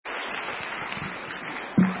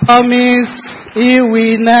Promise he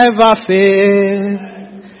will never fail.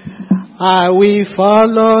 I will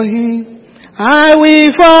follow him. I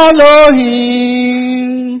will follow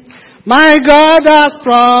him. My God has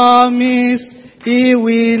promised he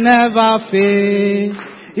will never fail.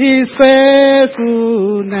 His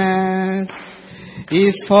faithfulness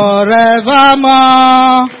is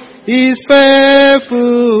forevermore. His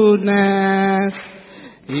faithfulness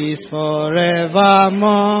is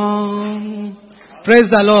forevermore. Praise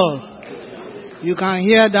the Lord. You can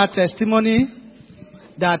hear that testimony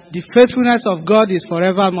that the faithfulness of God is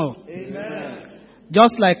forevermore. Amen.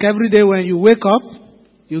 Just like every day when you wake up,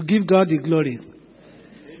 you give God the glory.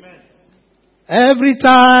 Amen. Every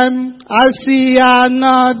time I see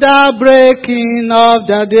another breaking of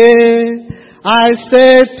the day, I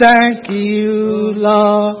say thank you,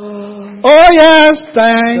 Lord. Oh yes,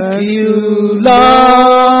 thank you,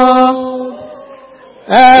 Lord.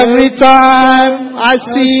 Every time I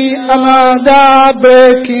see another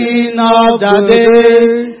breaking of the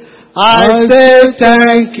day, I say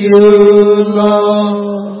thank you,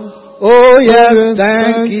 Lord. Oh yes,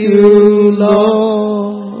 thank you,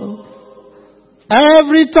 Lord.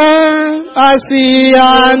 Every time I see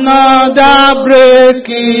another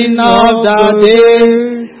breaking of the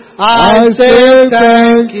day, I say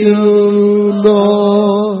thank you,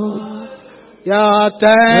 Lord. Yeah,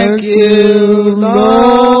 thank you,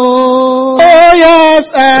 Lord. Oh yes,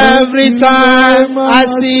 every time I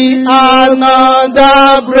see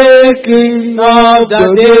another breaking of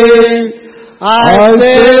the day, I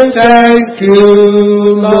say thank you,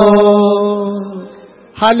 Lord.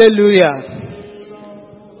 Hallelujah.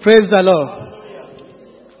 Praise the Lord.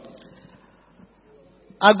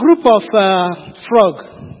 A group of frogs,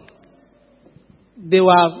 they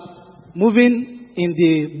were moving in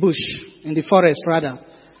the bush, in the forest rather.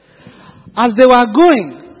 As they were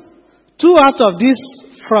going, 2 out of these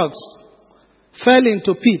frogs fell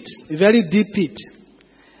into pit, a very deep pit.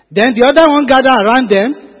 Then the other one gathered around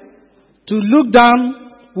them to look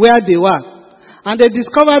down where they were. And they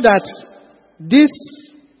discovered that these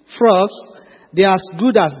frogs, they are as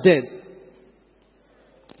good as dead.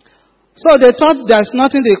 So they thought there's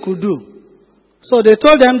nothing they could do. So they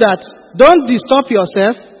told them that, don't disturb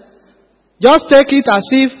yourself. Just take it as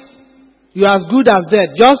if you are as good as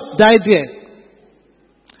dead. Just die there.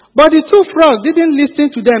 But the 2 frogs didn't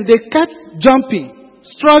listen to them. They kept jumping,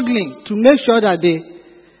 struggling to make sure that they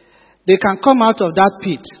can come out of that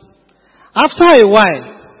pit. After a while,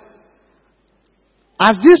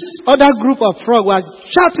 as this other group of frogs were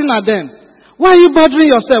shouting at them, why are you bothering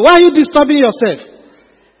yourself? Why are you disturbing yourself?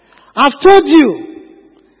 I've told you,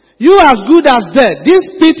 you are as good as dead. This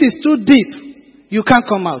pit is too deep. You can't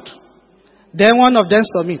come out. Then one of them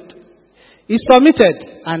submitted. He submitted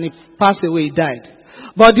and he passed away, he died.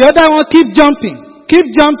 But the other one keep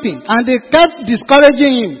jumping, and they kept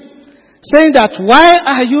discouraging him, saying that, why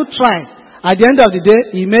are you trying? At the end of the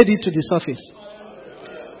day, he made it to the surface.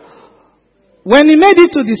 When he made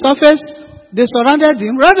it to the surface, they surrounded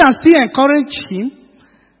him. Rather than still encourage him,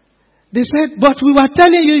 they said, but we were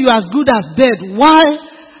telling you you are as good as dead. Why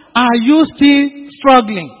are you still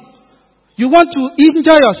struggling? You want to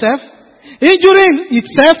injure yourself? Injuring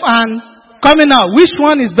itself and coming out, which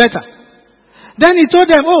one is better? Then he told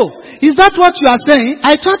them, oh, is that what you are saying?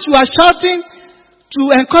 I thought you were shouting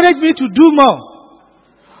to encourage me to do more.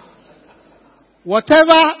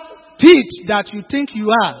 Whatever pit that you think you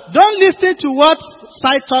are, don't listen to what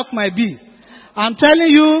side talk might be. I'm telling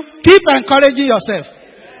you, keep encouraging yourself.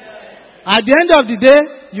 At the end of the day,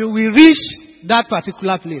 you will reach that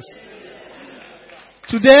particular place.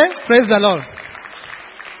 Today, praise the Lord.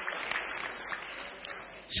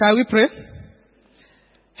 Shall we pray?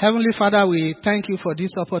 Heavenly Father, we thank you for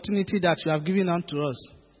this opportunity that you have given unto us.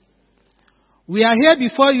 We are here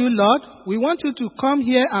before you, Lord. We want you to come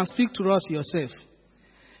here and speak to us yourself.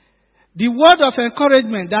 The word of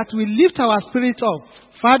encouragement that will lift our spirit up,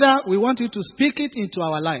 Father, we want you to speak it into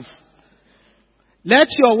our life. Let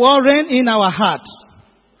your word reign in our hearts.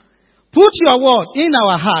 Put your word in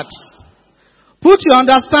our hearts. Put your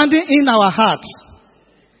understanding in our hearts.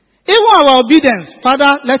 Even our obedience,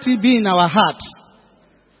 Father, let it be in our hearts.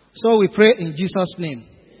 So we pray in Jesus' name.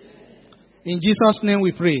 In Jesus' name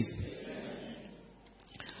we pray.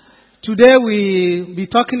 Today we'll be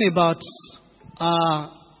talking about,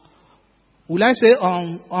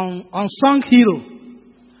 unsung hero.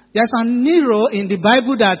 There's an hero in the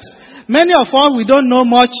Bible that many of us, we don't know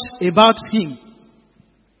much about him.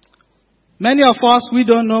 Many of us, we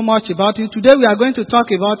don't know much about him. Today we are going to talk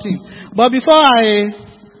about him. But before I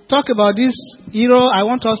talk about this hero, I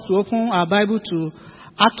want us to open our Bible to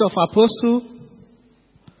Acts of Apostles,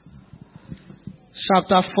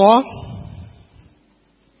 chapter 4.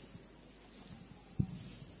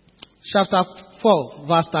 Chapter 4,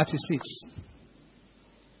 verse 36.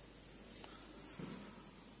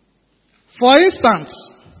 For instance,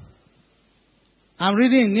 I'm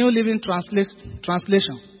reading in New Living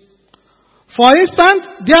Translation. For instance,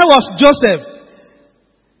 there was Joseph,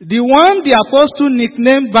 the one the apostle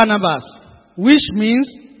nicknamed Barnabas, which means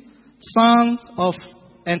son of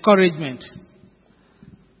encouragement.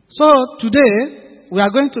 So today, we are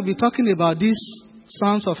going to be talking about these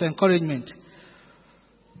sons of encouragement.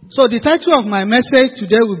 So the title of my message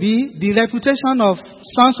today will be The Reputation of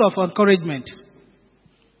Sons of Encouragement.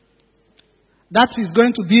 That is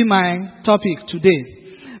going to be my topic today.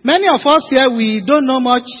 Many of us here, we don't know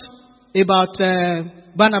much about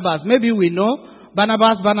Barnabas. Maybe we know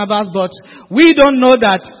Barnabas, but we don't know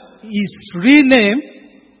that his real name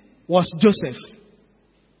was Joseph.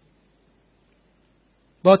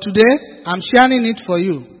 But today, I'm sharing it for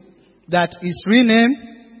you that his real name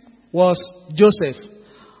was Joseph.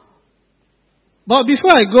 But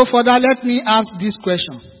before I go further, let me ask this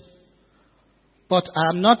question. But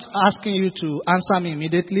I'm not asking you to answer me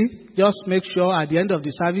immediately. Just make sure at the end of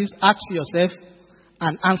the service, ask yourself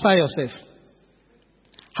and answer yourself.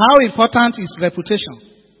 How important is reputation?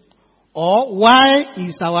 Or why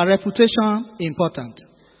is our reputation important?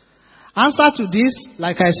 Answer to this,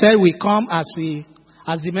 like I said, will come as the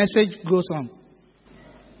message goes on.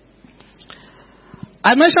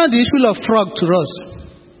 I mentioned the issue of frog to us.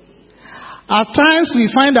 At times we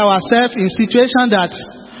find ourselves in situations that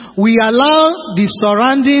we allow the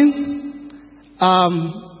surrounding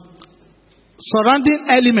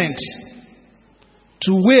elements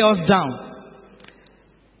to weigh us down.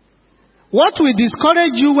 What will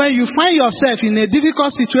discourage you when you find yourself in a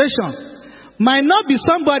difficult situation might not be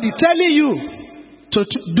somebody telling you to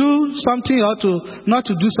do something or to not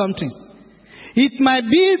to do something. It might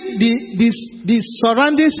be the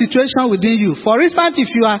surrounding situation within you. For instance, if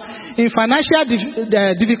you are in financial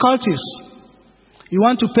difficulties, you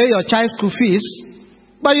want to pay your child's school fees,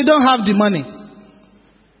 but you don't have the money.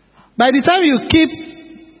 By the time you keep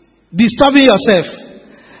disturbing yourself,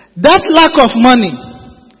 that lack of money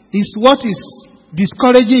is what is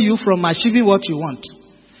discouraging you from achieving what you want.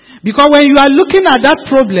 Because when you are looking at that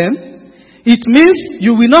problem, it means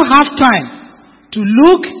you will not have time to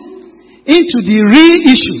look into the real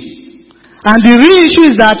issue. And the real issue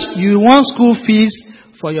is that you want school fees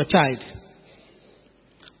for your child.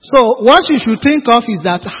 So what you should think of is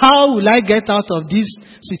that how will I get out of this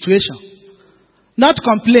situation? Not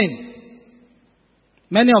complain.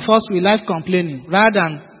 Many of us will like complaining rather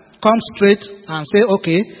than come straight and say,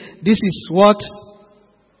 okay, this is what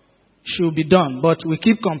should be done. But we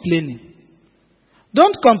keep complaining.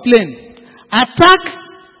 Don't complain. Attack.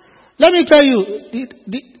 Let me tell you,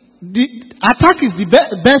 the attack is the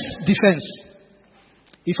best defense.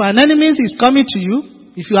 If an enemy is coming to you,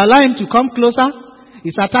 if you allow him to come closer,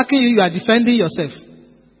 he's attacking you, you are defending yourself.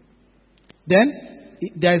 Then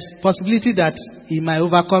there is possibility that he might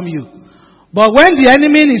overcome you. But when the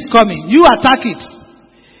enemy is coming, you attack it.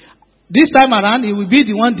 This time around, he will be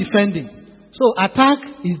the one defending. So attack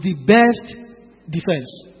is the best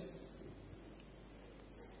defense.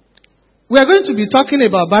 We are going to be talking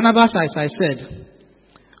about Barnabas, as I said.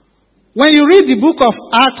 When you read the book of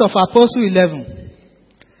Acts of Apostles 11,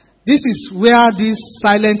 this is where these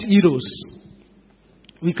silent heroes,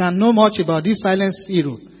 we can know much about this silent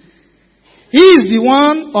hero. He is the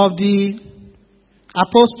one of the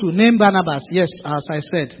apostles named Barnabas, yes, as I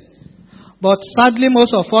said. But sadly,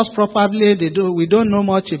 most of us probably we don't know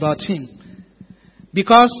much about him.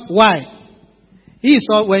 Because why?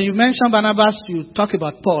 When you mention Barnabas, you talk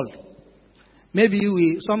about Paul. Maybe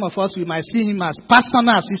some of us, we might see him as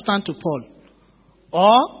personal assistant to Paul.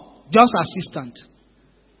 Or just assistant.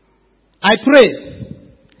 I pray,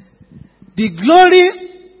 the glory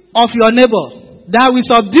of your neighbor, that will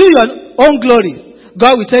subdue your own glory,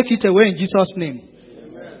 God will take it away in Jesus' name.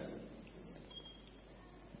 Amen.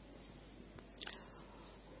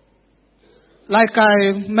 Like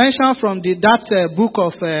I mentioned from that book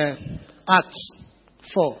of Acts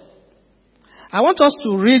 4. I want us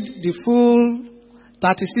to read the full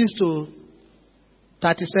 36 to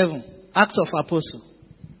 37, Acts of Apostles.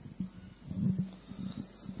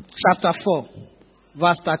 Chapter 4,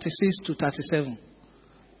 verse 36 to 37.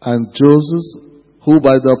 And Joseph, who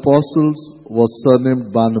by the apostles was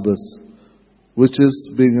surnamed Barnabas, which is,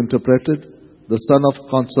 being interpreted, the son of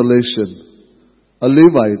consolation, a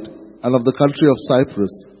Levite, and of the country of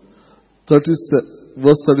Cyprus,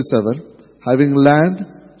 verse 37, having land,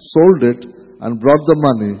 sold it, and brought the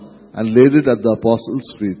money, and laid it at the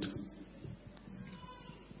apostles' feet.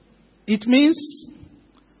 It means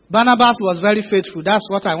Barnabas was very faithful. That's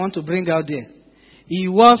what I want to bring out there. He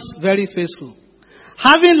was very faithful.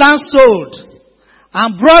 Having land sold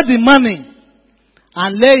and brought the money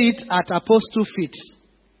and lay it at apostles' feet.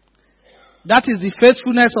 That is the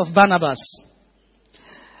faithfulness of Barnabas.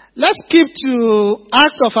 Let's keep to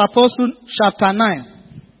Acts of Apostles chapter 9.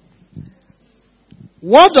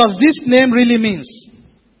 What does this name really mean?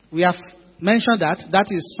 We have mentioned that. That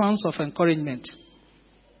is sons of encouragement.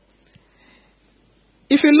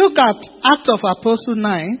 If you look at Acts of Apostles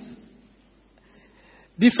 9,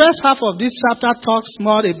 the first half of this chapter talks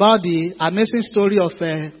more about the amazing story of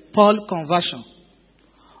Paul's conversion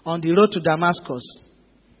on the road to Damascus.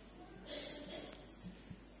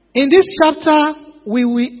 In this chapter, we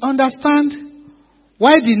will understand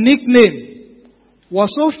why the nickname was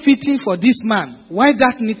so fitting for this man. Why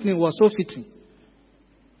that nickname was so fitting.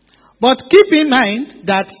 But keep in mind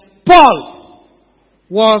that Paul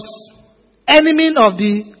was enemy of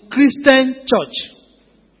the Christian church.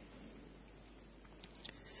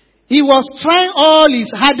 He was trying all his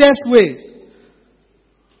hardest way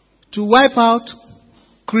to wipe out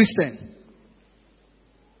Christians.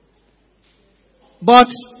 But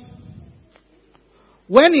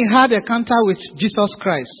when he had a encounter with Jesus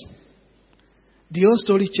Christ, the whole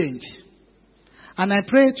story changed. And I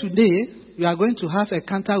pray today you are going to have an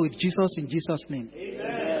encounter with Jesus in Jesus' name.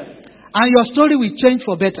 Amen. And your story will change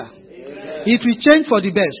for better. Amen. It will change for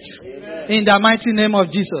the best. Amen. In the mighty name of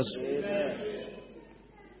Jesus. Amen.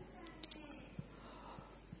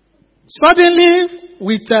 Suddenly,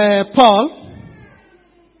 with Paul,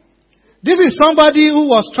 this is somebody who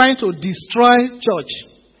was trying to destroy church.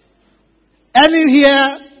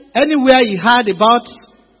 Anywhere he heard about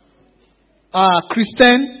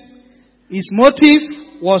Christian, his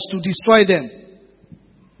motive was to destroy them.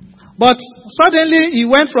 But suddenly he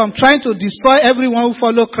went from trying to destroy everyone who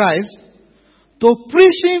followed Christ to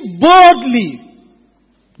preaching boldly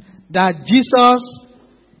that Jesus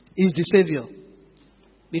is the Savior.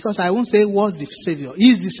 Because I won't say was the Savior.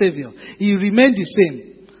 He is the Savior. He remained the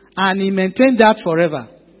same. And he maintained that forever.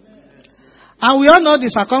 And we all know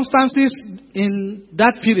the circumstances in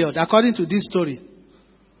that period, according to this story.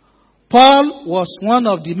 Paul was one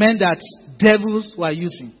of the men that devils were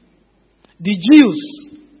using. The Jews,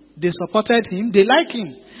 they supported him. They like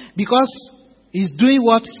him because he's doing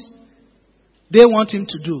what they want him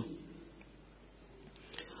to do.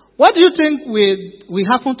 What do you think will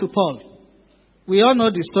happen to Paul? We all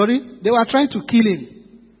know the story. They were trying to kill him.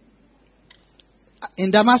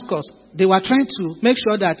 In Damascus, they were trying to make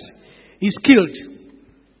sure that he's killed.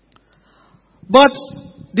 But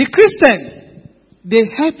the Christians, they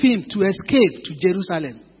helped him to escape to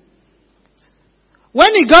Jerusalem. When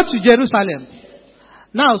he got to Jerusalem,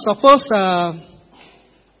 now suppose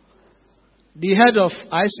the head of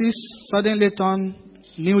ISIS suddenly turn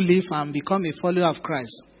new leaf and become a follower of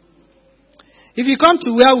Christ. If you come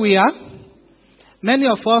to where we are, many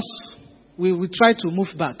of us, we will try to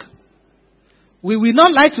move back. We will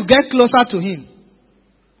not like to get closer to him.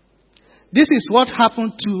 This is what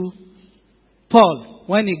happened to Paul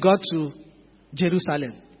when he got to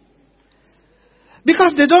Jerusalem.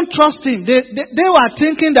 Because they don't trust him. They were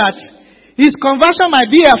thinking that his conversion might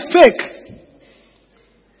be a fake.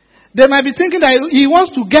 They might be thinking that he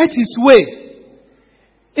wants to get his way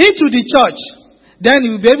into the church. Then he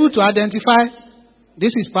will be able to identify,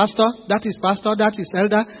 this is pastor, that is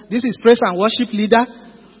elder, this is praise and worship leader.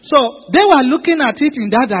 So they were looking at it in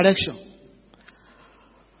that direction.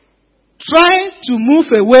 Trying to move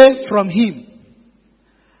away from him.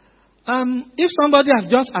 If somebody has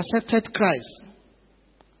just accepted Christ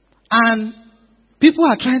and people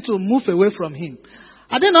are trying to move away from him,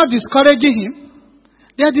 are they not discouraging him?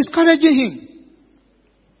 They are discouraging him.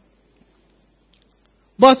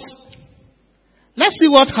 But let's see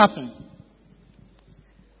what happened.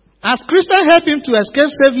 As Christians helped him to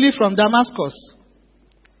escape safely from Damascus,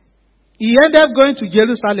 he ended up going to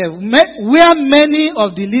Jerusalem, where many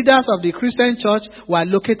of the leaders of the Christian church were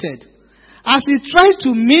located. As he tried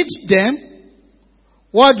to meet them,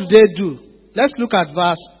 what do? Let's look at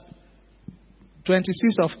verse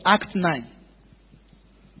 26 of Acts 9.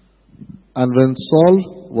 And when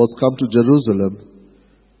Saul was come to Jerusalem,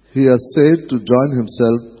 he essayed to join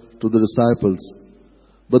himself to the disciples.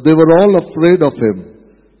 But they were all afraid of him,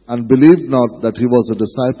 and believed not that he was a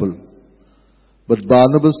disciple. But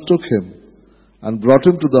Barnabas took him, and brought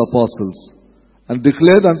him to the apostles, and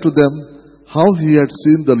declared unto them how he had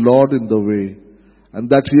seen the Lord in the way, and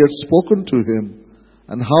that he had spoken to him,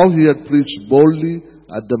 and how he had preached boldly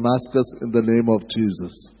at Damascus in the name of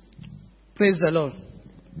Jesus. Praise the Lord.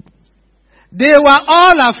 They were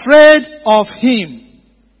all afraid of him.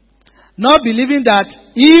 not believing that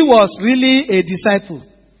he was really a disciple.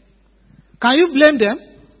 Can you blame them?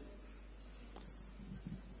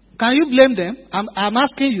 Can you blame them? I'm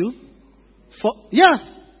asking you. Yeah,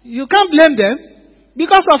 you can't blame them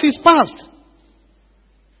because of his past.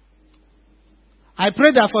 I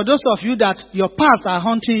pray that for those of you that your past are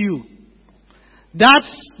haunting you, that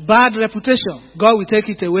bad reputation, God will take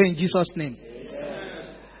it away in Jesus' name.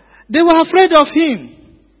 Amen. They were afraid of him.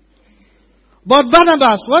 But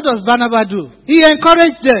Barnabas, what does Barnabas do? He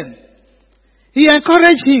encouraged them. He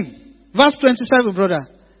encouraged him. Verse 27, brother.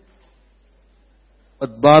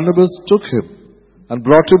 But Barnabas took him and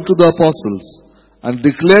brought him to the apostles and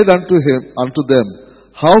declared unto them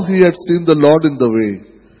how he had seen the Lord in the way,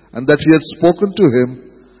 and that he had spoken to him,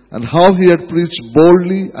 and how he had preached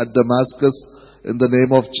boldly at Damascus in the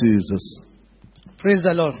name of Jesus. Praise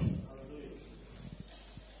the Lord.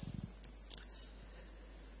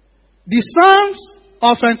 The sons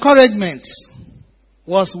of encouragement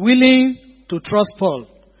was willing to trust Paul.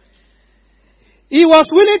 He was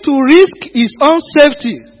willing to risk his own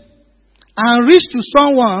safety and reach to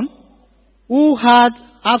someone who had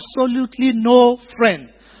absolutely no friend.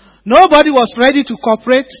 Nobody was ready to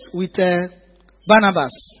cooperate with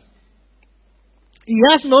Barnabas. He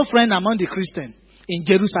has no friend among the Christians in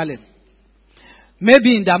Jerusalem.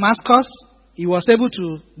 Maybe in Damascus, he was able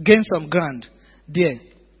to gain some ground there.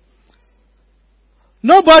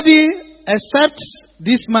 Nobody except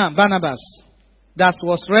this man, Barnabas, that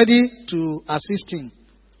was ready to assist him.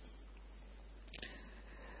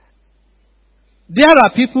 There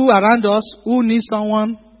are people around us who need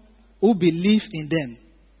someone who believes in them.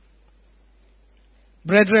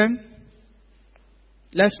 Brethren,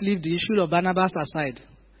 let's leave the issue of Barnabas aside.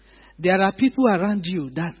 There are people around you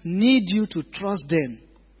that need you to trust them.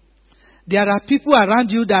 There are people around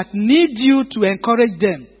you that need you to encourage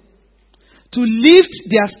them, to lift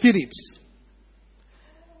their spirits.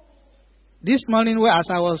 This morning, as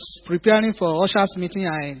I was preparing for Usher's meeting,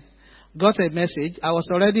 I got a message. I was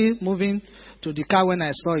already moving to the car when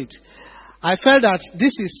I saw it. I felt that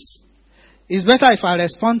it's better if I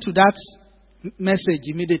respond to that message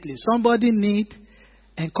immediately. Somebody needs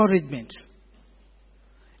encouragement.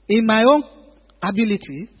 In my own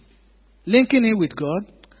ability, linking in with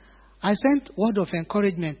God, I sent word of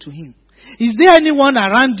encouragement to him. Is there anyone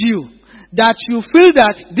around you that you feel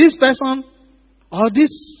that this person or this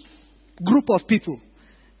group of people,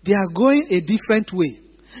 they are going a different way,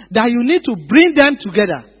 that you need to bring them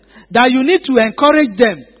together, that you need to encourage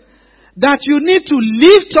them, that you need to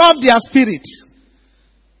lift up their spirit?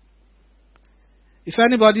 If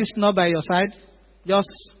anybody is not by your side, just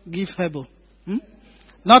give hebel.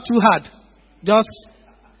 Not too hard. Just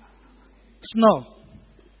snore.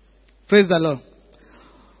 Praise the Lord.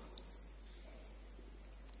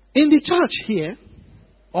 In the church here,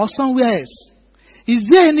 or somewhere else, is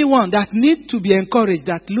there anyone that needs to be encouraged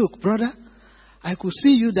that, look, brother, I could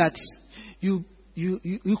see you that you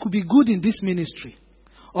could be good in this ministry.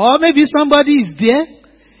 Or maybe somebody is there,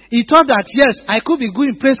 he thought that, yes, I could be good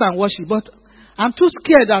in praise and worship, but I'm too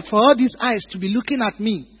scared that for all these eyes to be looking at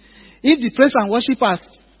me. If the praise and worship are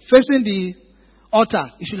facing the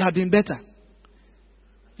altar, it should have been better.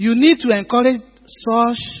 You need to encourage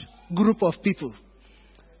such group of people.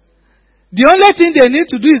 The only thing they need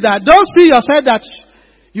to do is that don't see yourself that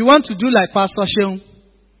you want to do like Pastor Sheung,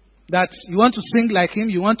 that you want to sing like him,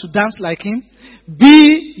 you want to dance like him.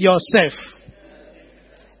 Be yourself.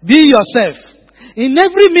 Be yourself. In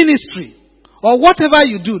every ministry or whatever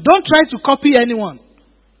you do, don't try to copy anyone.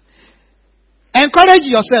 Encourage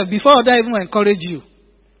yourself before others even encourage you.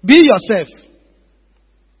 Be yourself.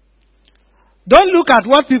 Don't look at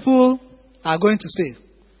what people are going to say.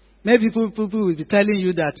 Maybe people will be telling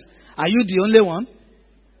you that, are you the only one?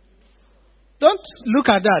 Don't look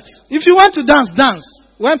at that. If you want to dance, dance.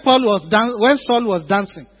 When Saul was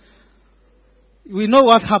dancing, we know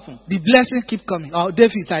what happened. The blessing keep coming. Or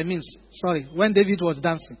when David was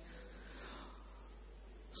dancing.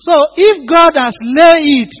 So if God has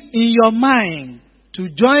laid it in your mind to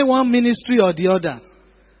join one ministry or the other,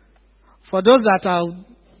 for those that are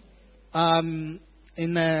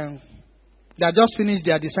that just finished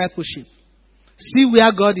their discipleship, see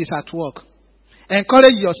where God is at work.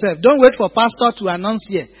 Encourage yourself. Don't wait for pastor to announce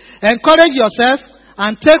here. Encourage yourself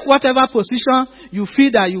and take whatever position you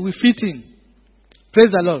feel that you will fit in.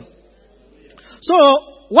 Praise the Lord. So,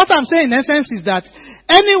 what I'm saying in essence is that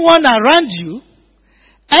anyone around you,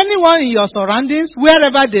 anyone in your surroundings,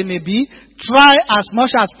 wherever they may be, try as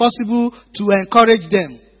much as possible to encourage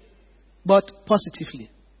them. But positively.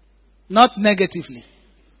 Not negatively.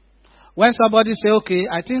 When somebody say, okay,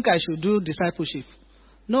 I think I should do discipleship.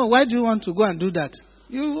 No, why do you want to go and do that?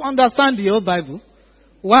 You understand the whole Bible.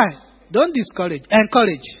 Why? Don't discourage.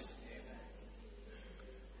 Encourage.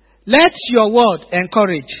 Let your word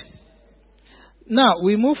encourage. Now,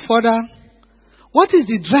 we move further. What is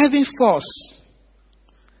the driving force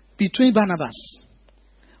between Barnabas?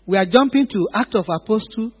 We are jumping to Acts of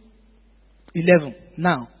Apostles 11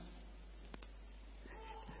 now.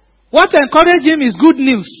 What encouraged him is good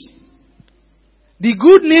news. The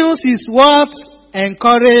good news is what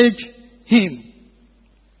encouraged him.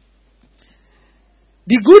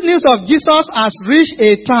 The good news of Jesus has reached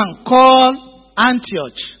a town called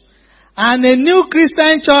Antioch. And a new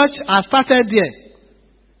Christian church has started there.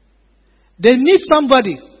 They need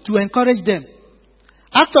somebody to encourage them.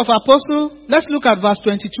 Acts of Apostles, let's look at verse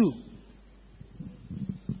 22.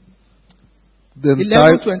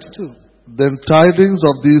 11:22. Then tidings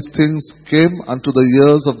of these things came unto the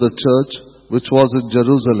ears of the church which was in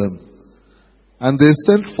Jerusalem. And they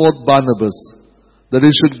sent forth Barnabas, that he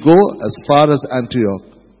should go as far as Antioch,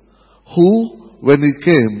 who, when he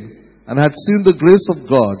came and had seen the grace of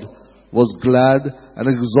God, was glad and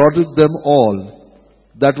exhorted them all,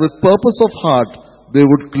 that with purpose of heart they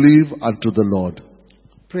would cleave unto the Lord.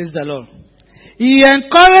 Praise the Lord. He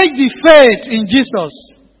encouraged the faith in Jesus.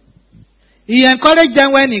 He encouraged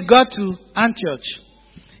them when he got to Antioch.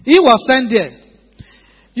 He was sent there.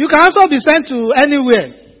 You can also be sent to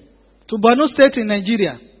anywhere. To Borno State in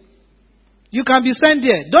Nigeria. You can be sent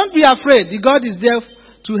there. Don't be afraid. The God is there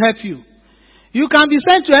to help you. You can be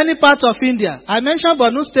sent to any part of India. I mentioned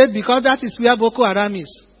Borno State because that is where Boko Haram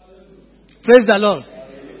is. Praise the Lord.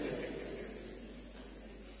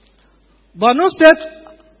 Borno State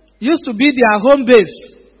used to be their home base,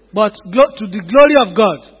 but to the glory of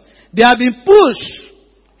God, they have been pushed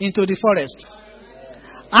into the forest.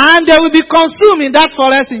 And they will be consumed in that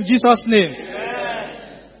forest in Jesus' name.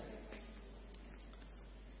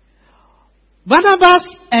 Barnabas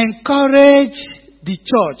encouraged the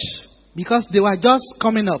church because they were just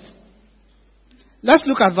coming up. Let's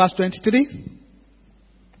look at verse 23.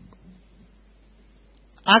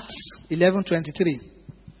 Acts 11:23.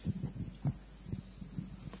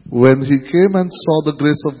 When he came and saw the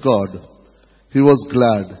grace of God, he was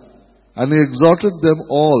glad, and he exhorted them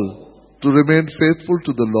all to remain faithful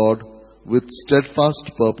to the Lord with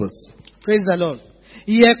steadfast purpose. Praise the Lord.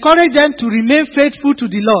 He encouraged them to remain faithful to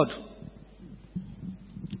the Lord.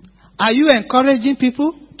 Are you encouraging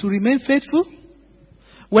people to remain faithful?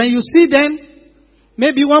 When you see them,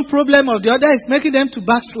 maybe one problem or the other is making them to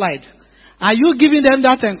backslide. Are you giving them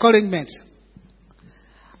that encouragement?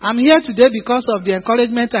 I'm here today because of the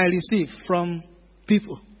encouragement I receive from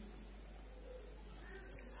people.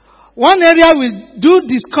 One area we do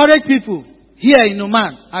discourage people here in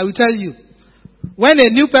Oman, I will tell you. When a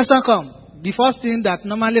new person comes, the first thing that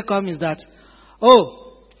normally comes is that,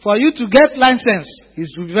 for you to get license is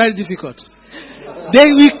very difficult. They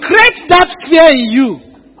will create that fear in you.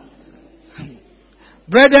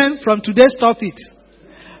 Brethren, from today stop it.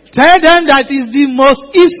 Tell them that is the most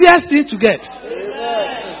easiest thing to get.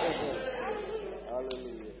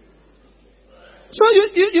 So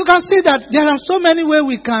you can see that there are so many ways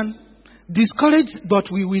we can discourage,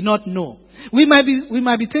 but we will not know. We might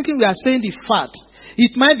be thinking we are saying the fact.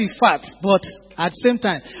 It might be fact, but at the same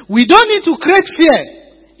time, we don't need to create fear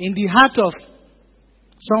in the heart of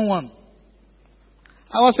someone.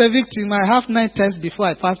 I was a victim. I have 9 tests before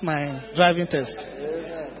I passed my driving test.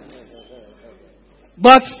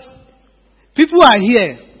 But people are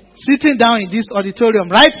here, sitting down in this auditorium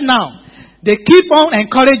right now. They keep on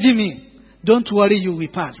encouraging me. Don't worry, you will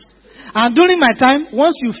pass. And during my time,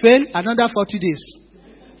 once you fail, another 40 days.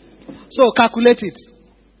 So calculate it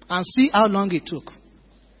and see how long it took.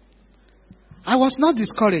 I was not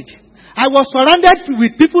discouraged. I was surrounded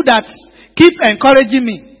with people that keep encouraging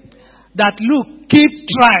me. That look, keep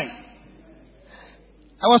trying.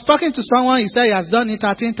 I was talking to someone, he said he has done it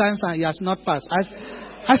 13 times and he has not passed.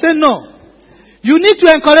 I said, no. You need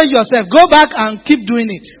to encourage yourself. Go back and keep doing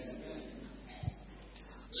it.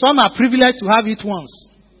 Some are privileged to have it once.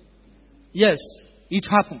 Yes, it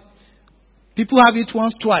happened. People have it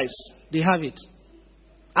once, twice. They have it.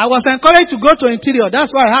 I was encouraged to go to interior.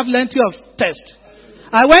 That's why I have plenty of tests.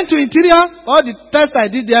 I went to interior. All the tests I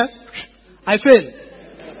did there, I failed.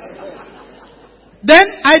 Then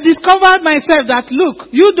I discovered myself that, look,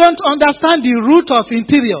 you don't understand the root of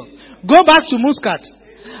interior. Go back to Muscat.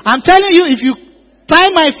 I'm telling you, if you tie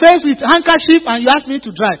my face with handkerchief and you ask me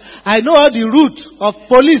to drive, I know all the route of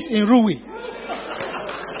police in Rui.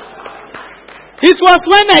 It was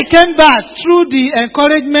when I came back through the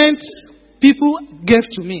encouragement people gave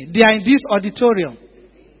to me. They are in this auditorium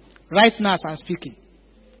right now as I'm speaking.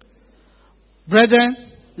 Brethren,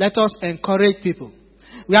 let us encourage people.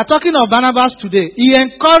 We are talking of Barnabas today. He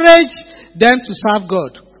encouraged them to serve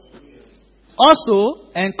God.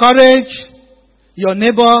 Also, encourage your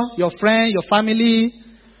neighbor, your friend, your family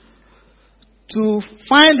to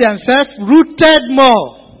find themselves rooted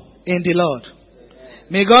more in the Lord.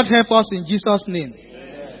 May God help us in Jesus' name.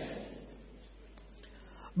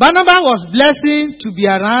 Barnabas was blessed to be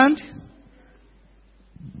around.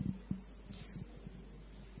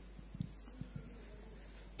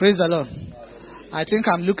 Praise the Lord. I think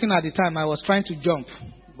I'm looking at the time. I was trying to jump,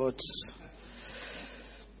 but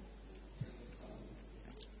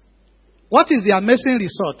what is the amazing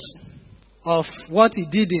result of what he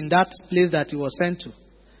did in that place that he was sent to?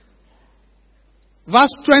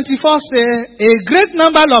 Verse 24 says, a great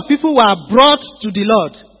number of people were brought to the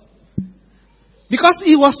Lord. Because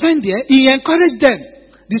he was sent there, he encouraged them.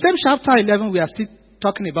 The same chapter 11 we are still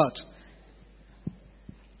talking about.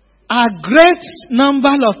 A great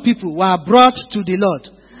number of people were brought to the Lord.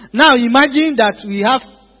 Now imagine that we have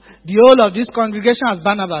the whole of this congregation as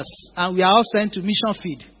Barnabas, and we are all sent to mission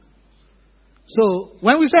field. So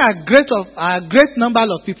when we say a great number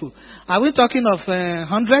of people, are we talking of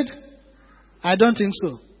 100? I don't think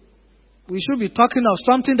so. We should be talking of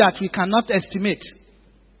something that we cannot estimate.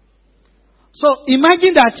 So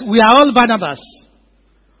imagine that we are all Barnabas.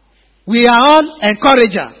 We are all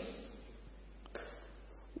encourager.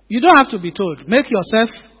 You don't have to be told. Make yourself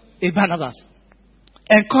a Barnabas.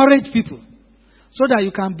 Encourage people so that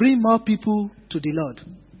you can bring more people to the Lord.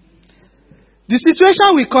 The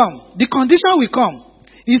situation will come. The condition will come.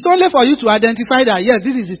 It's only for you to identify that, yes,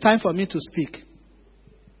 this is the time for me to speak.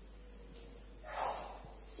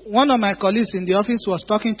 One of my colleagues in the office was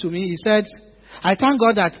talking to me. He said, I thank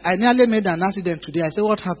God that I nearly made an accident today. I said,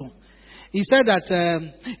 what happened? He said that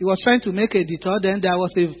he was trying to make a detour. Then there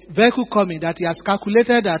was a vehicle coming that he has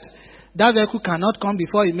calculated that vehicle cannot come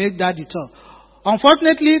before he made that detour.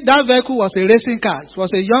 Unfortunately, that vehicle was a racing car. It was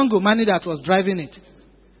a young woman that was driving it.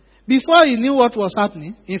 Before he knew what was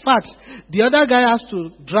happening, in fact, the other guy has to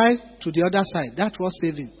drive to the other side. That was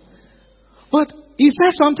saving. But he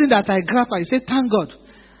said something that I grabbed. He said, thank God.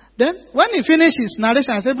 Then when he finished his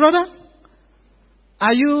narration, I said, brother,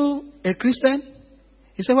 are you a Christian?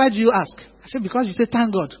 He said, why do you ask? I said, because you say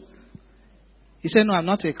thank God. He said, no, I'm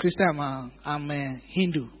not a Christian. I'm a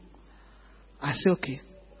Hindu. I said, okay.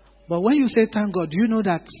 But when you say thank God, do you know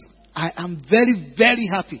that I am very, very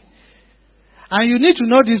happy? And you need to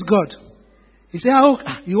know this God. He said, oh,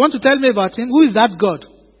 you want to tell me about him? Who is that God?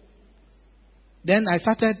 Then I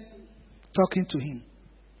started talking to him.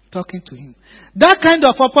 That kind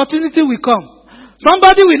of opportunity will come.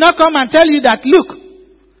 Somebody will not come and tell you that, look,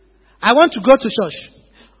 I want to go to church.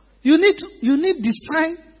 You need the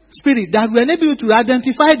sign spirit that will enable you to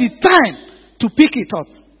identify the time to pick it up.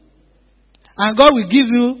 And God will give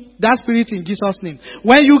you that spirit in Jesus' name.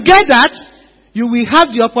 When you get that, you will have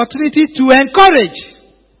the opportunity to encourage,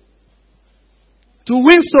 to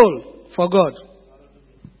win soul for God.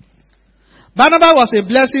 Barnabas was a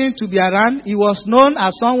blessing to be around. He was known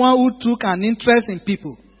as someone who took an interest in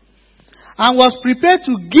people and was prepared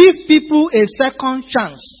to give people a second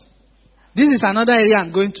chance. This is another area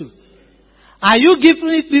I'm going to. Are you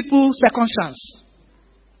giving people second chance?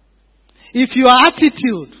 If your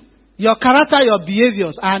attitude, your character, your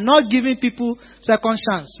behaviors are not giving people second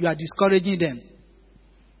chance, you are discouraging them.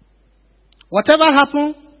 Whatever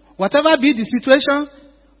happens, whatever be the situation,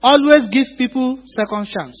 always give people second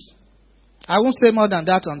chance. I won't say more than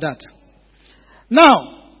that on that.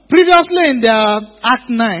 Now, previously in the Act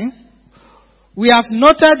 9, we have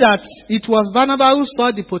noted that it was Barnabas who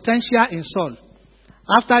saw the potential in Saul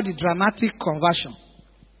after the dramatic conversion.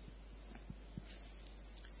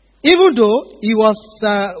 Even though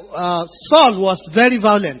Saul was very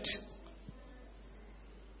violent,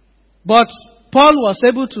 but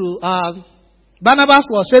Barnabas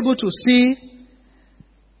was able to see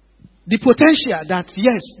the potential that,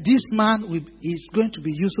 yes, this man is going to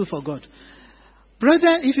be useful for God.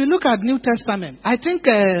 Brethren, if you look at New Testament, I think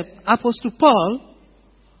Apostle Paul,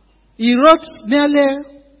 he wrote nearly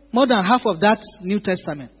more than half of that New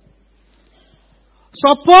Testament.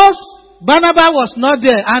 Suppose Barnabas was not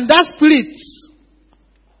there and that spirit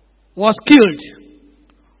was killed.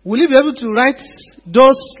 Will he be able to write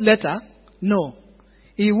those letters? No,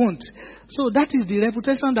 he won't. So that is the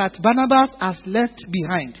reputation that Barnabas has left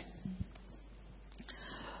behind.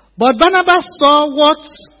 But Barnabas saw what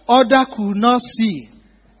others could not see,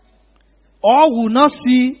 or would not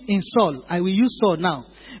see in Saul. I will use Saul now,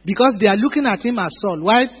 because they are looking at him as Saul,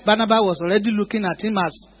 while Barnabas was already looking at him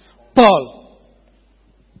as Paul.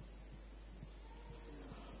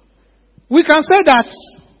 We can say that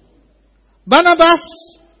Barnabas'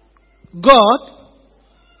 God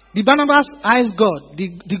The Barnabas eyes God,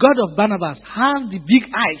 the God of Barnabas, have the big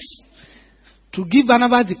eyes to give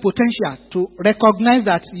Barnabas the potential to recognize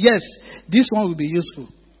that, yes, this one will be useful.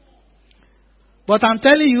 But I'm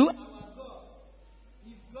telling you, our God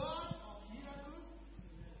is God of miracles,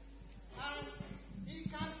 and He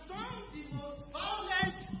can turn the most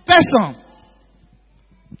violent person.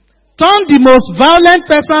 Turn the most violent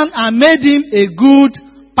person and made him a good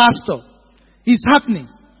pastor. It's happening.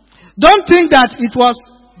 Don't think that it was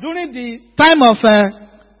during the time of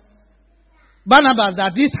Barnabas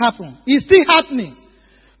that this happened. It's still happening.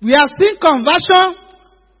 We have seen conversion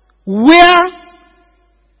where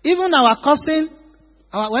even our cousin,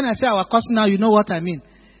 when I say our cousin now, you know what I mean.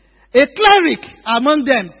 A cleric among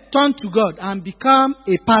them turned to God and become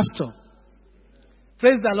a pastor.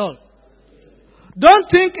 Praise the Lord. Don't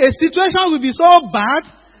think a situation will be so bad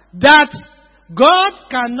that God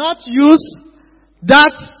cannot use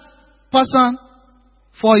that person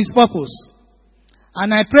for His purpose.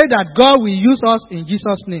 And I pray that God will use us in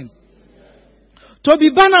Jesus' name. To be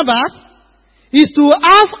Barnabas is to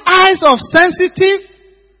have eyes of sensitive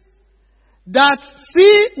that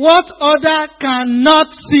see what other cannot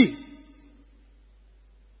see.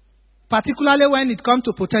 Particularly when it comes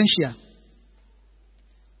to potential.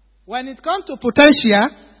 When it comes to potential,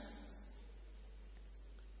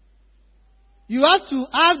 you have to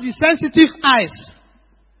have the sensitive eyes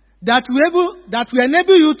that will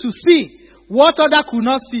enable you to see what others could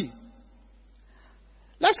not see.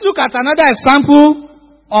 Let's look at another example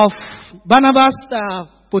of Barnabas'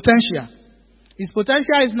 potential. His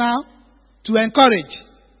potential is now to encourage,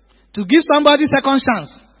 to give somebody second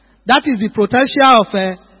chance. That is the potential of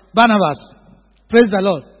Barnabas. Praise the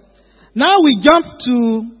Lord. Now we jump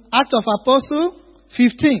to Acts of Apostles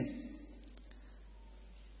 15.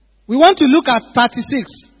 We want to look at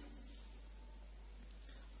 36.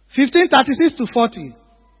 15, 36 to 40.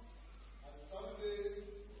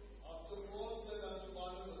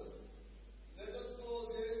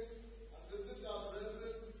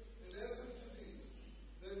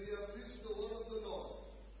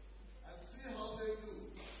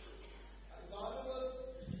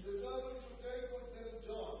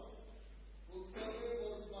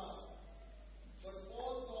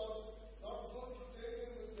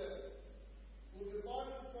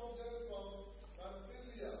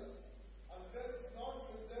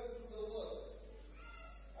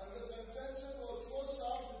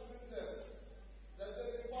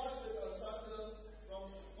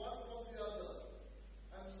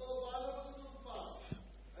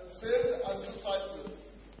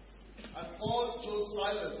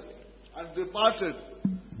 Departed,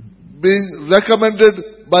 being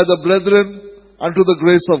recommended by the brethren unto the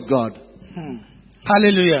grace of God.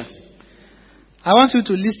 Hallelujah. I want you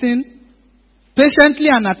to listen patiently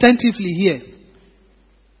and attentively here.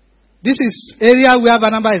 This is area where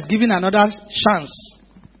Barnabas is given another chance.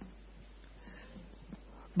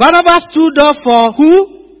 Barnabas stood up for who?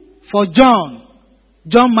 For John.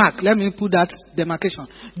 John Mark. Let me put that demarcation.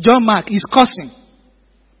 John Mark is cousin.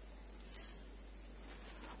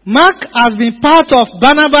 Mark has been part of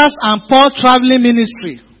Barnabas and Paul traveling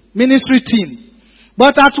ministry team.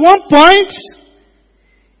 But at one point,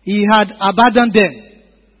 he had abandoned them.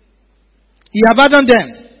 He abandoned them.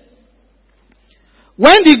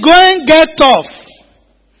 When the going get tough,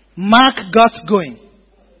 Mark got going.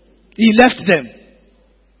 He left them.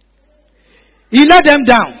 He let them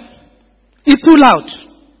down. He pulled out.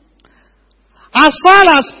 As far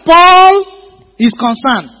as Paul is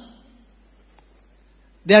concerned,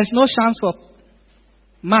 there is no chance for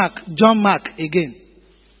John Mark again.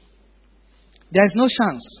 There is no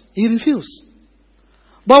chance. He refused.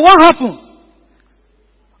 But what happened?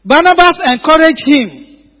 Barnabas encouraged him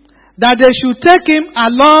that they should take him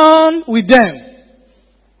along with them.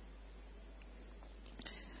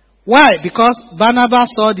 Why? Because Barnabas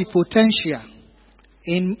saw the potential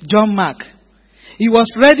in John Mark. He was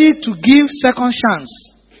ready to give second chance.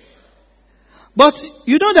 But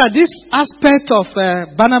you know that this aspect of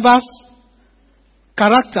Barnabas'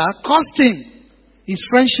 character cost him his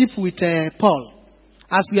friendship with Paul.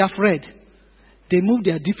 As we have read, they moved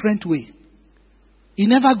their different way. He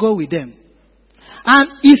never go with them.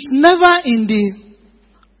 And it's never in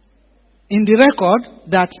the record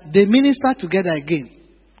that they minister together again.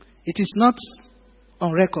 It is not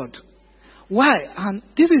on record. Why? And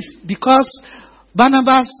this is because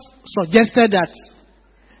Barnabas suggested that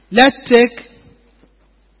let's take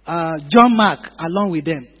John Mark along with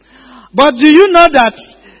them. But do you know that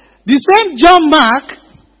the same John Mark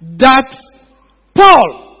that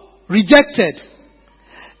Paul rejected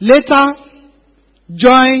later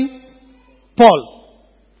joined Paul?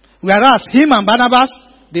 Whereas him and Barnabas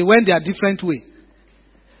they went their different way.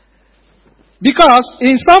 Because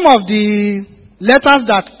in some of the letters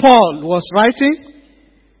that Paul was writing,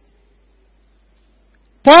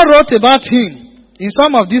 Paul wrote about him in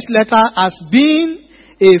some of these letters as being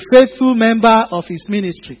a faithful member of his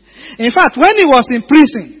ministry. In fact, when he was in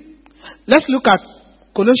prison, let's look at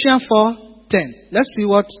Colossians 4:10. Let's see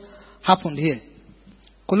what happened here.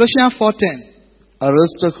 Colossians 4:10.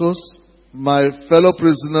 Aristarchus, my fellow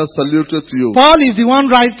prisoner, saluteth you. Paul is the one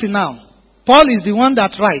writing now. Paul is the one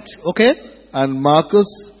that writes, okay? And Marcus,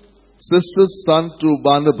 sister's son to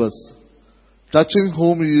Barnabas, touching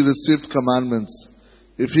whom ye received commandments.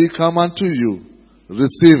 If he come unto you,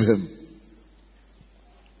 receive him.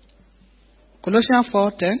 Colossians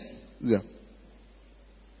 4:10. Yeah.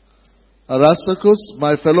 Aristarchus,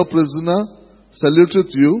 my fellow prisoner,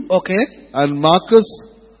 saluteth you. Okay. And Marcus,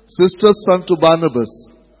 sister's son to Barnabas,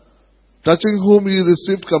 touching whom ye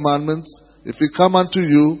received commandments. If he come unto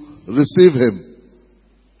you, receive him.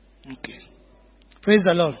 Okay. Praise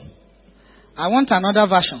the Lord. I want another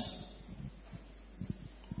version.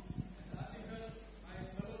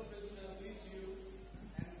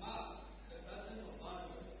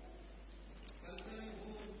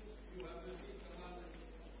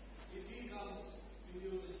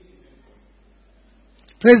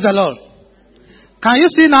 Praise the Lord. Can you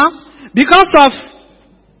see now? Because of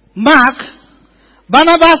Mark,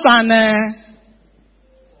 Barnabas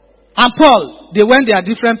and Paul, they went their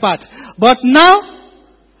different paths. But now,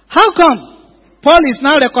 how come Paul is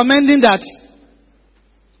now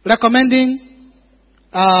recommending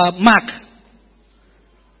Mark?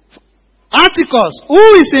 Articles,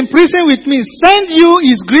 who is in prison with me, send you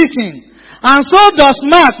his greeting. And so does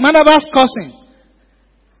Mark, Barnabas' cousin,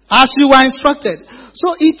 as you were instructed.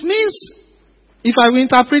 So it means, if I will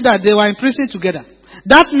interpret that, they were in prison together.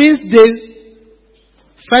 That means they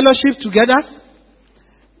fellowship together.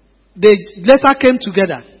 They later came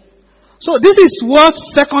together. So this is what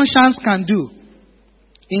second chance can do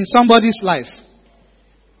in somebody's life.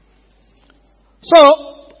 So,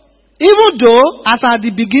 even though, as at the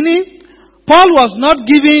beginning, Paul was not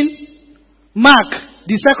giving Mark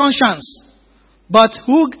the second chance, but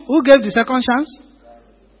who gave the second chance?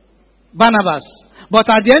 Barnabas. But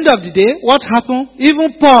at the end of the day, what happened?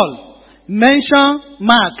 Even Paul mentioned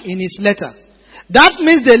Mark in his letter. That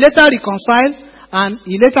means they later reconciled and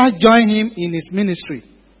he later joined him in his ministry.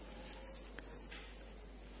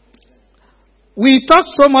 We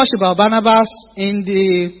talked so much about Barnabas in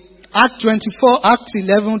the Acts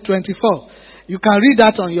 11:24. You can read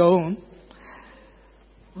that on your own.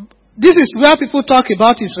 This is where people talk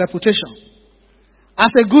about his reputation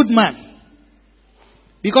as a good man.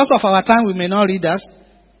 Because of our time, we may not read that.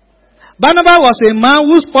 Barnabas was a man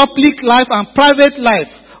whose public life and private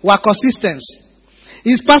life were consistent.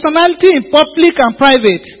 His personality in public and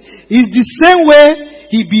private is the same way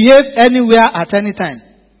he behaved anywhere at any time.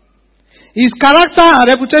 His character and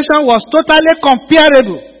reputation was totally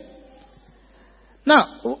comparable. Now,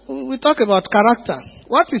 we talk about character.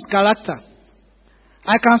 What is character?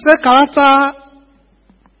 I can say character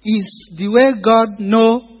is the way God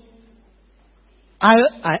knows how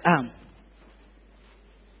I am.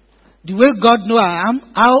 The way God knows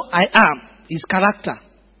how I am is character.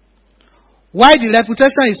 Why the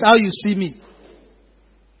reputation is how you see me.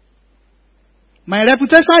 My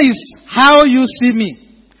reputation is how you see me.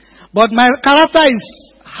 But my character is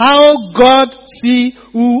how God sees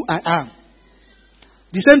who I am.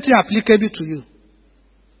 The same thing applicable to you.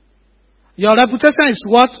 Your reputation is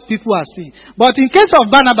what people are seeing. But in case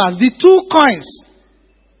of Barnabas, the two coins.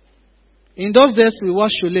 In those days, we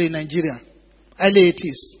watched Wale in Nigeria, early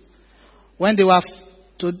 80s. When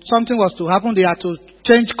something was to happen, they had to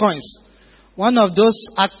change coins. One of those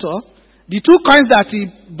actors, the two coins that he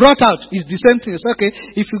brought out is the same thing. It's okay,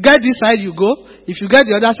 if you get this side, you go. If you get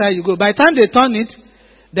the other side, you go. By the time they turn it,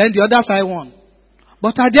 then the other side won.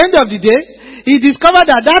 But at the end of the day, he discovered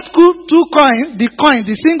that two coins, the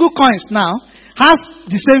single coins now, has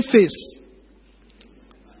the same face.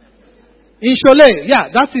 In Wale, yeah,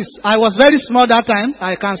 that is, I was very small that time.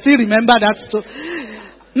 I can still remember that.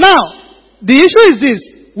 Now, the issue is this.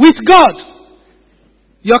 With God,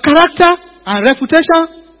 your character and reputation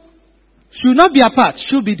should not be apart,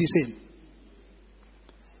 should be the same.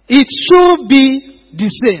 It should be the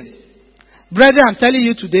same. Brethren, I'm telling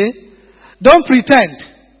you today, don't pretend.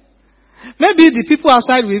 Maybe the people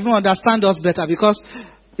outside will even understand us better because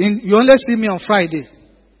you only see me on Friday.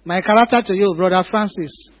 My character to you, Brother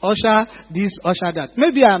Francis, usher this, usher that.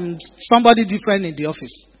 Maybe I'm somebody different in the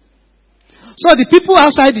office. So the people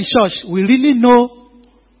outside the church will really know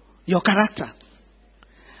your character.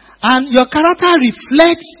 And your character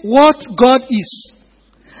reflects what God is.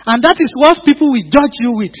 And that is what people will judge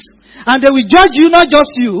you with. And they will judge you, not just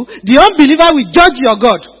you. The unbeliever will judge your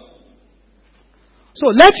God. So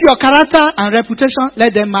let your character and reputation,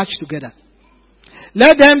 let them match together.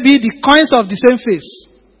 Let them be the coins of the same face.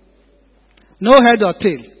 No head or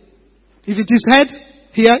tail. If it is head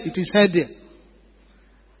here, it is head there.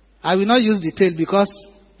 I will not use the tail because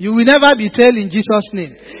you will never be tail in Jesus'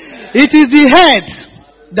 name. It is the head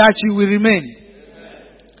that you will remain.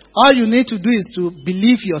 All you need to do is to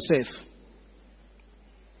believe yourself.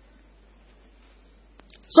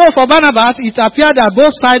 So for Barnabas, it appeared that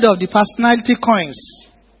both sides of the personality coins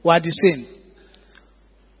were the same.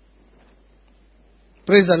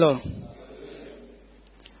 Praise the Lord.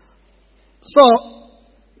 So,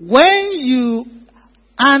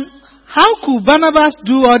 and how could Barnabas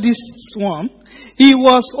do all this one? He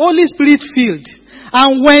was Holy Spirit filled.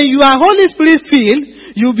 And when you are Holy Spirit filled,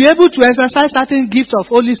 you'll be able to exercise certain gifts of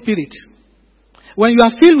Holy Spirit. When you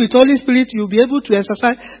are filled with Holy Spirit, you'll be able to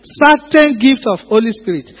exercise certain gifts of Holy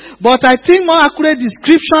Spirit. But I think more accurate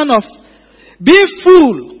description of being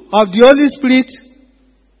full of the Holy Spirit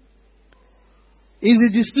is the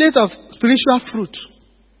display of spiritual fruit.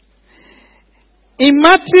 In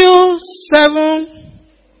Matthew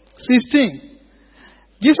 7:16,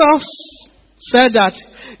 Jesus said that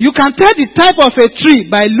you can tell the type of a tree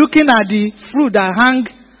by looking at the fruit that hang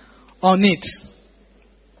on it.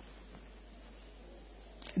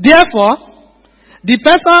 Therefore, the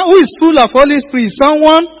person who is full of Holy Spirit is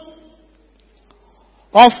someone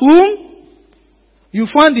of whom you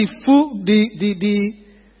find the fruit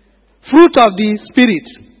of the Spirit.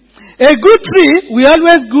 A good tree will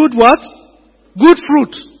always good what? Good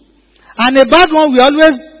fruit. And a bad one will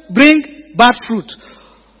always bring bad fruit.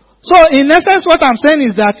 So in essence what I'm saying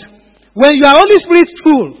is that when you are Holy Spirit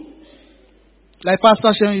full, like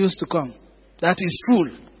Pastor Shen used to come, that is full.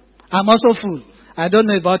 I'm also full. I don't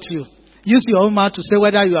know about you. Use your own mouth to say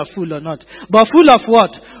whether you are full or not. But full of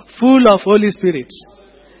what? Full of Holy Spirit.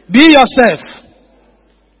 Be yourself.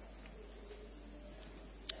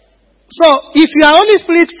 So, if you are Holy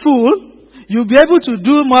Spirit full, you'll be able to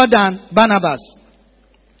do more than Barnabas.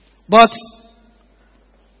 But,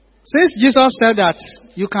 since Jesus said that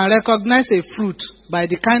you can recognize a fruit by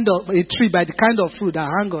the kind of, a tree by the kind of fruit that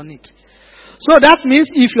hang on it. So that means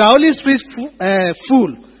if you are Holy Spirit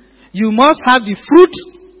full, you must have the fruit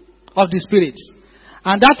of the Spirit.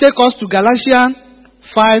 And that takes us to Galatians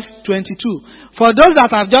 5:22. For those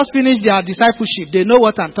that have just finished their discipleship, they know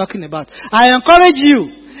what I'm talking about. I encourage you,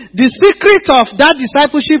 the secret of that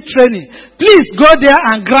discipleship training, please go there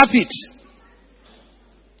and grab it.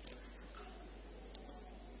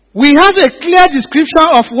 We have a clear description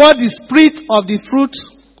of what the spirit of the fruit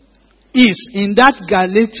is in that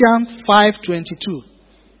Galatians 5:22.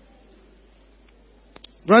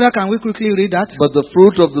 Brother, can we quickly read that? But the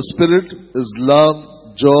fruit of the Spirit is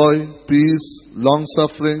love, joy, peace,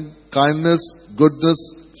 long-suffering, kindness, goodness,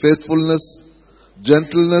 faithfulness,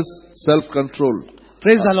 gentleness, self-control.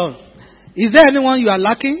 Praise the Lord. Is there anyone you are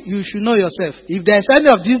lacking? You should know yourself. If there is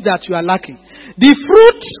any of these that you are lacking. The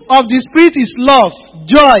fruit of the Spirit is love,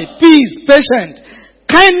 joy, peace, patience,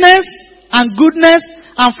 kindness, and goodness,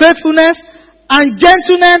 and faithfulness, and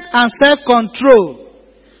gentleness, and self-control.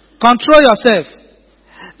 Control yourself.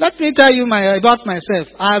 Let me tell you about myself.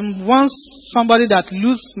 I'm once somebody that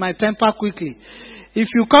loses my temper quickly. If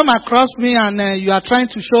you come across me and you are trying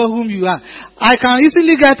to show whom you are, I can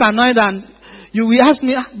easily get annoyed and you will ask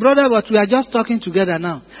me, brother, but we are just talking together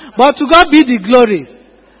now. But to God be the glory.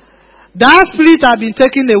 That spirit has been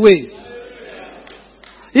taken away.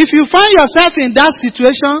 If you find yourself in that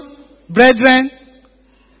situation, brethren,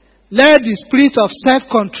 let the spirit of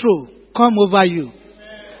self-control come over you.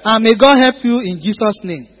 And may God help you in Jesus'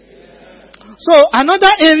 name. So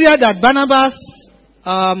another area that Barnabas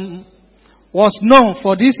was known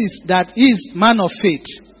for this is that he is man of faith.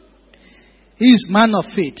 He is man of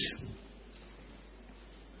faith.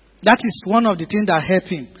 That is one of the things that help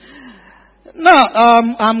him. Now,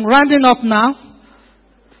 I'm rounding up now.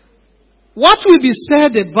 What will be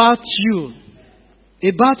said about you,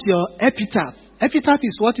 about your epitaph? Epitaph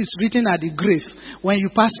is what is written at the grave when you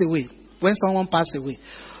pass away, when someone passes away.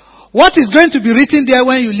 What is going to be written there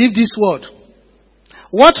when you leave this world?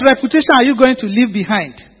 What reputation are you going to leave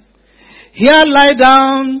behind? Here lie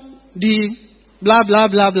down the blah, blah,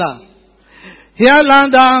 blah, blah. Here lie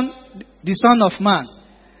down the Son of Man.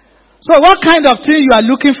 So what kind of thing you are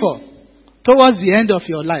looking for towards the end of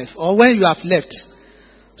your life or when you have left?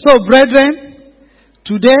 So brethren,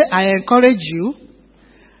 today I encourage you,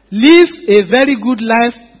 live a very good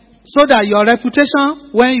life so that your reputation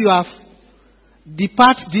when you have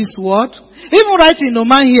depart this world, even right in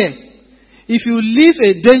Oman here, If you live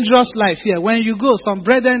a dangerous life here, when you go, some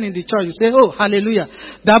brethren in the church, you say, oh, hallelujah,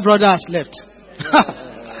 that brother has left.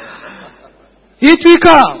 It will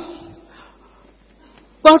come.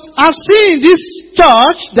 But I've seen in this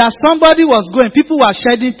church that somebody was going, people were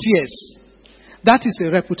shedding tears. That is a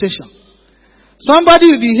reputation.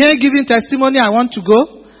 Somebody will be here giving testimony, I want to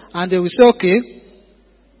go, and they will say, okay,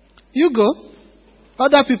 you go.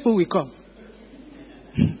 Other people will come.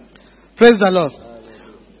 Praise the Lord.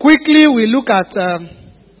 Quickly, we look at 1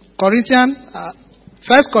 Corinthians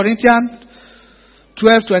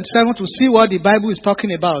 12:27 to see what the Bible is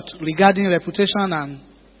talking about regarding reputation and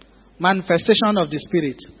manifestation of the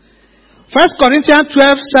Spirit. 1 Corinthians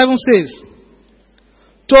 12:7 says,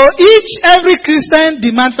 to each, every Christian, the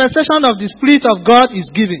manifestation of the Spirit of God is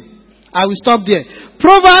given. I will stop there.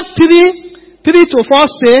 Proverbs 3:3-4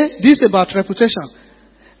 say this about reputation.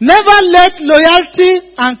 Never let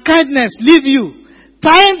loyalty and kindness leave you.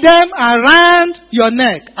 Tie them around your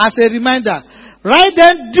neck as a reminder. Write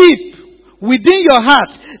them deep within your heart.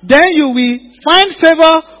 Then you will find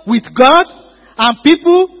favor with God and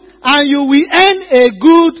people, and you will earn a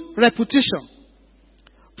good reputation.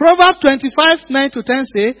 Proverbs 25:9-10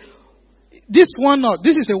 say, this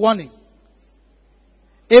is a warning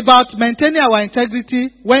about maintaining our integrity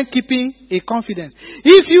when keeping a confidence.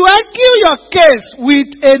 If you argue your case with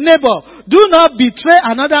a neighbor, do not betray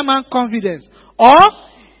another man's confidence. Or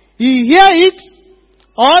he who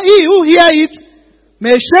hear it may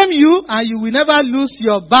shame you, and you will never lose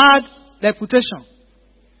your bad reputation.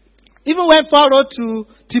 Even when Paul wrote to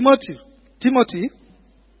Timothy,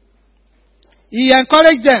 he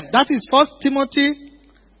encouraged them. That is 1 Timothy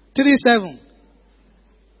 3:7.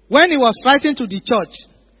 When he was writing to the church,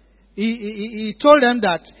 he told them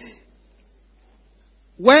that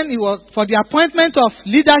when he was for the appointment of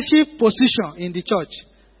leadership position in the church,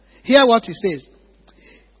 hear what he says.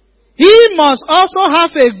 He must also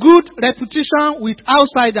have a good reputation with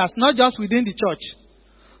outsiders, not just within the church,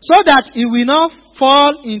 so that he will not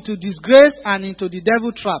fall into disgrace and into the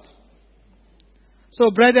devil trap. So,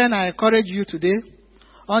 brethren, I encourage you today.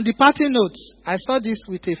 On the party notes, I saw this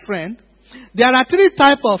with a friend. There are 3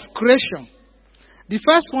 types of creation. The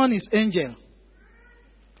first one is angel.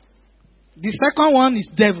 The second one is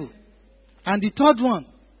devil. And the third one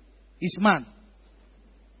is man.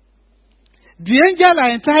 The angels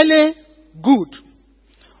are entirely good,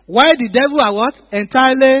 while the devil are what?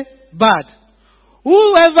 Entirely bad.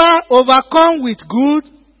 Whoever overcome with good,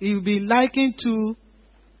 he will be likened to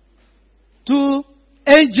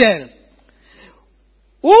angel.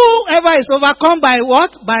 Whoever is overcome by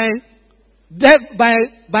what? By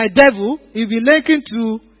devil, he will be likened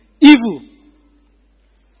to evil.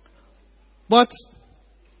 But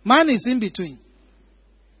man is in between.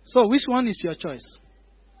 So which one is your choice?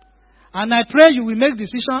 And I pray you will make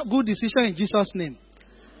good decision in Jesus' name.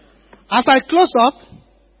 As I close up,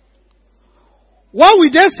 what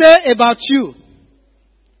will they say about you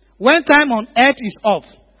when time on earth is up?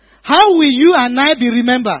 How will you and I be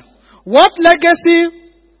remembered? What legacy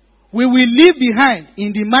we will leave behind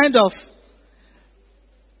in the mind of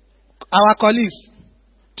our colleagues?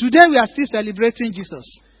 Today we are still celebrating Jesus.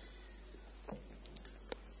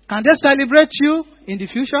 Can they celebrate you in the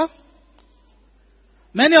future?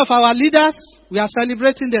 Many of our leaders, we are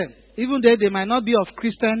celebrating them, even though they might not be of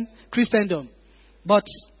Christendom. But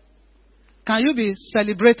can you be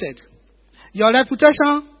celebrated? Your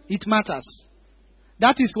reputation, it matters.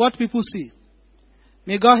 That is what people see.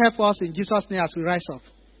 May God help us in Jesus' name as we rise up.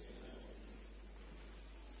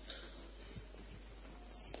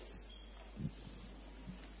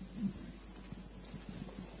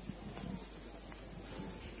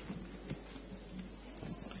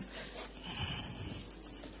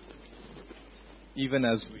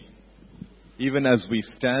 Even as we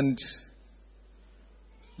stand,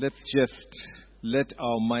 let's just let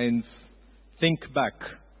our minds think back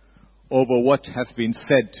over what has been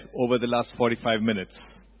said over the last 45 minutes.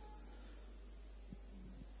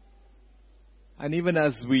 And even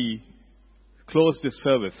as we close this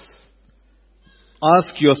service,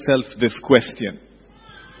 ask yourself this question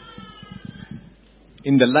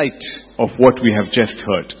in the light of what we have just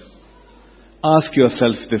heard. Ask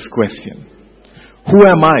yourself this question. Who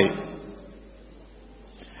am I?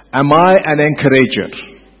 Am I an encourager?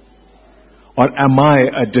 Or am I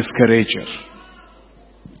a discourager?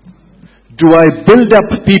 Do I build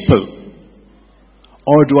up people?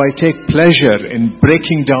 Or do I take pleasure in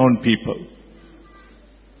breaking down people?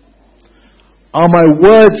 Are my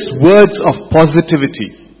words of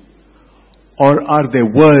positivity? Or are they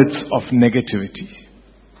words of negativity?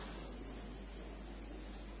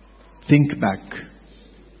 Think back.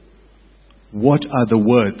 what are the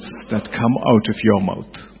words that come out of your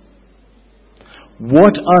mouth?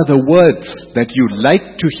 What are the words that you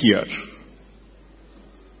like to hear?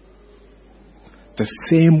 The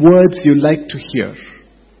same words you like to hear.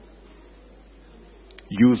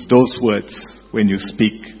 Use those words when you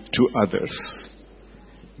speak to others.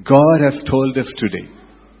 God has told us today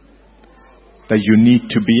that you need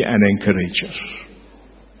to be an encourager.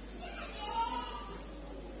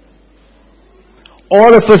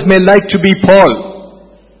 All of us may like to be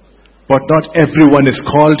Paul, but not everyone is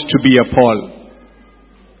called to be a Paul.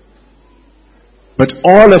 But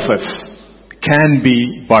all of us can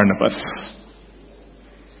be Barnabas.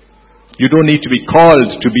 You don't need to be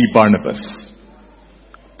called to be Barnabas.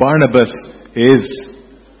 Barnabas is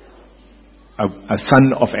a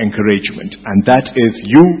son of encouragement, and that is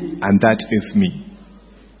you and that is me.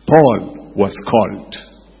 Paul was called.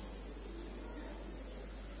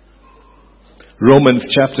 Romans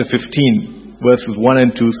chapter 15 verses 1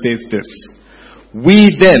 and 2 says this: We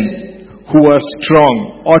then, who are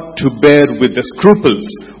strong, ought to bear with the scruples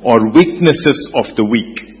or weaknesses of the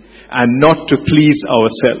weak, and not to please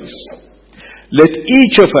ourselves. Let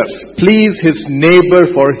each of us please his neighbor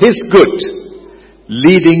for his good,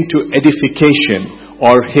 leading to edification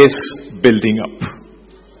or his building up.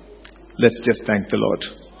 Let's just thank the Lord.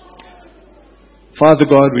 Father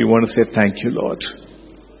God, we want to say thank you, Lord.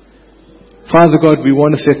 Father God, we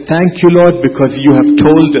want to say thank you, Lord, because you have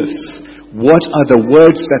told us what are the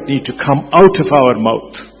words that need to come out of our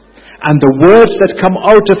mouth. And the words that come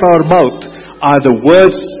out of our mouth are the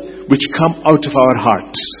words which come out of our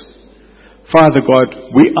hearts. Father God,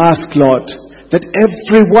 we ask, Lord, that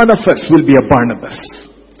every one of us will be a Barnabas.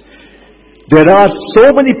 There are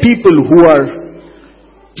so many people who are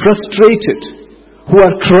frustrated, who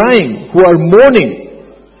are crying, who are mourning.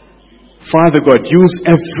 Father God, use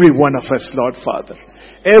every one of us, Lord Father.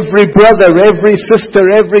 Every brother, every sister,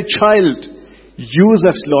 every child. Use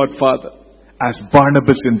us, Lord Father, as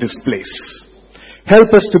Barnabas in this place.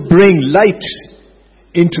 Help us to bring light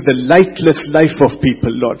into the lightless life of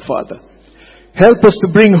people, Lord Father. Help us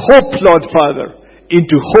to bring hope, Lord Father,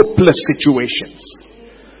 into hopeless situations.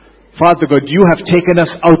 Father God, you have taken us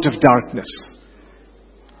out of darkness.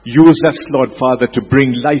 Use us, Lord Father, to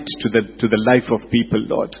bring light to the life of people,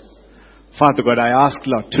 Lord. Father God, I ask,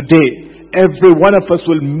 Lord, today, every one of us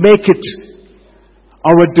will make it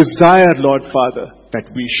our desire, Lord Father, that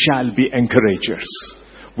we shall be encouragers.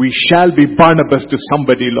 We shall be Barnabas to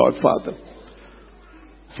somebody, Lord Father.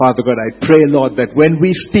 Father God, I pray, Lord, that when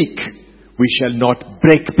we speak, we shall not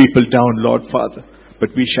break people down, Lord Father, but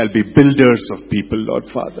we shall be builders of people, Lord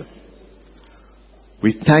Father.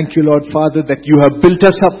 We thank you, Lord Father, that you have built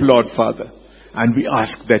us up, Lord Father, and we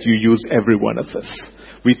ask that you use every one of us.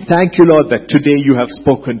 We thank you, Lord, that today you have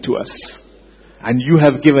spoken to us, and you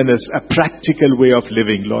have given us a practical way of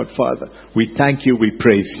living, Lord Father. We thank you, we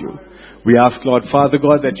praise you. We ask, Lord Father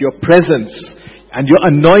God, that your presence and your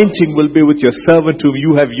anointing will be with your servant whom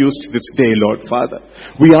you have used this day, Lord Father.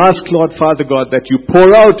 We ask, Lord Father God, that you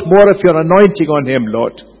pour out more of your anointing on him,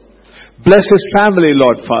 Lord. Bless his family,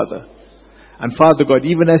 Lord Father. And Father God,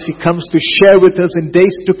 even as he comes to share with us in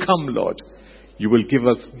days to come, Lord, you will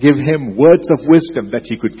give him words of wisdom that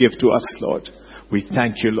he could give to us, Lord. We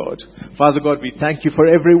thank you, Lord. Father God, we thank you for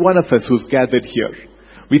every one of us who's gathered here.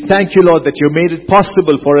 We thank you, Lord, that you made it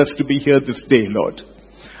possible for us to be here this day, Lord.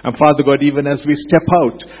 And Father God, even as we step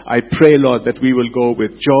out, I pray, Lord, that we will go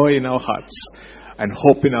with joy in our hearts and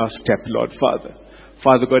hope in our step, Lord Father.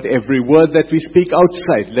 Father God, every word that we speak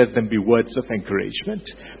outside, let them be words of encouragement.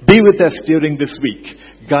 Be with us during this week.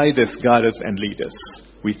 Guide us, guard us, and lead us.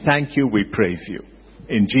 We thank you, we praise you.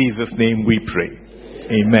 In Jesus' name we pray.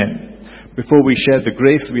 Amen. Before we share the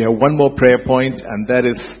grace, we have one more prayer point, and that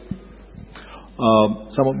is,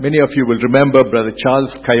 many of you will remember Brother Charles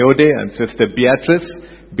Coyote and Sister Beatrice.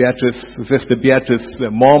 Sister Beatrice's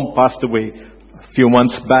mom passed away a few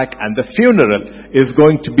months back, and the funeral is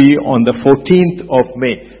going to be on the 14th of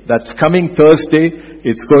May. That's coming Thursday.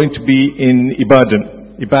 It's going to be in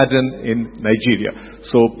Ibadan in Nigeria.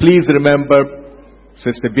 So please remember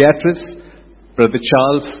Sister Beatrice, Brother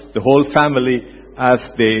Charles, the whole family as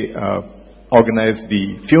they organize the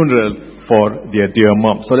funeral for their dear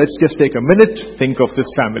mom. So let's just take a minute, think of this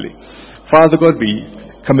family. Father God, we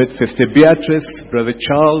commit Sister Beatrice, Brother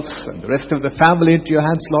Charles, and the rest of the family into your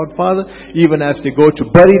hands, Lord Father, even as they go to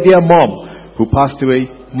bury their mom who passed away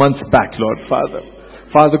months back, Lord Father.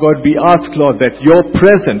 Father God, we ask, Lord, that your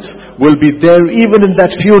presence will be there even in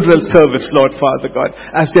that funeral service, Lord Father God,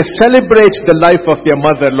 as they celebrate the life of their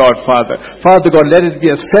mother, Lord Father. Father God, let it be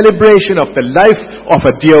a celebration of the life of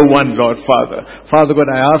a dear one, Lord Father. Father God,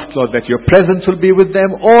 I ask, Lord, that your presence will be with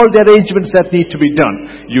them. All the arrangements that need to be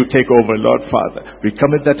done, you take over, Lord Father. We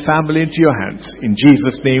commit that family into your hands. In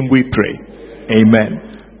Jesus' name we pray.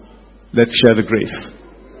 Amen. Let's share the grace.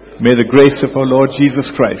 May the grace of our Lord Jesus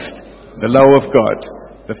Christ, the love of God,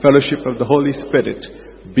 the fellowship of the Holy Spirit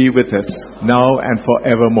be with us now and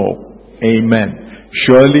forevermore. Amen.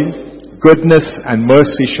 Surely goodness and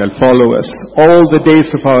mercy shall follow us all the days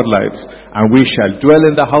of our lives, and we shall dwell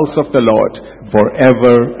in the house of the Lord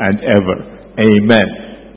forever and ever. Amen.